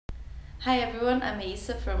Hi everyone, I'm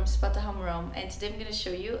Isa from Spotahome, Rome, and today I'm going to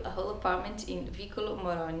show you a whole apartment in Vicolo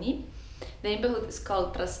Moroni. The neighborhood is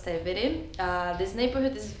called Trastevere. This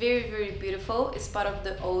neighborhood is very beautiful. It's part of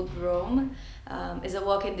the old Rome. It's a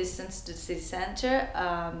walking distance to the city center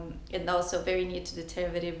and also very near to the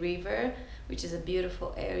Trastevere River, which is a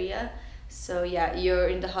beautiful area. So yeah, you're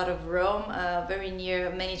in the heart of Rome, very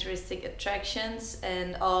near many touristic attractions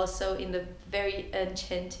and also in the very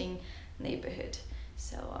enchanting neighborhood.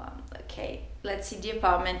 So, okay, let's see the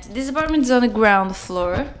apartment. This apartment is on the ground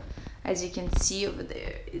floor. As you can see over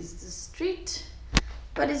there is the street,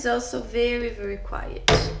 but it's also very quiet.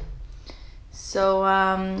 So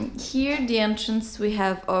here the entrance we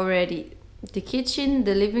have already the kitchen,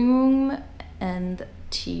 the living room and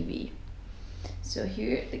TV. So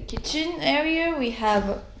here the kitchen area we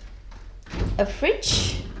have a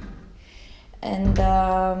fridge and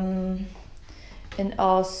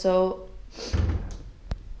also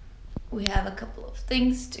we have a couple of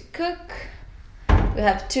things to cook. We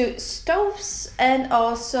have 2 stoves and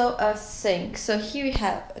also a sink. So here we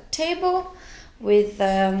have a table with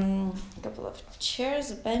a couple of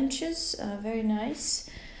chairs, benches, very nice.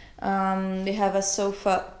 We have a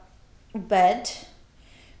sofa bed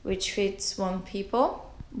which fits one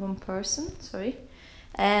person, sorry.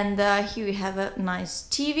 And here we have a nice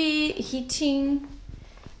TV, heating,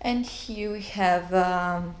 and here we have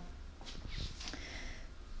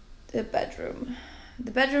the bedroom.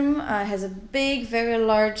 The bedroom has a big, very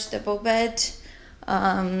large double bed,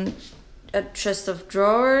 a chest of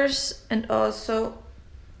drawers, and also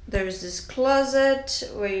there's this closet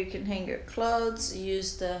where you can hang your clothes,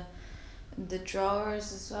 use the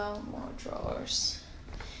drawers as well, more drawers.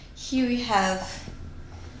 Here we have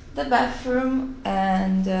the bathroom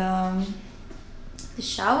and the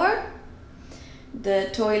shower, the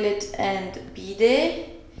toilet and bidet,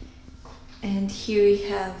 and here we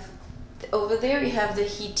have over there we have the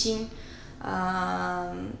heating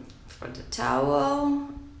for the towel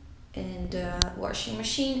and washing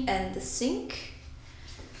machine and the sink.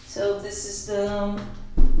 So this is the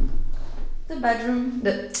bathroom,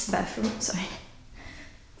 sorry.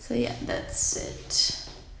 So yeah, that's it.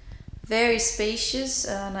 Very spacious,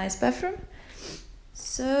 nice bathroom.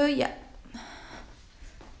 So yeah,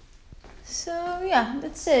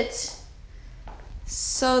 that's it.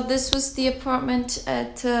 So this was the apartment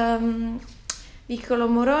at Vicolo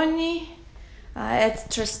Moroni at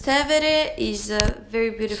Trastevere. Is a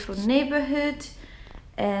very beautiful neighborhood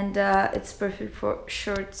and it's perfect for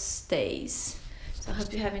short stays. So I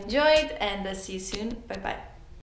hope you have enjoyed and see you soon. Bye bye.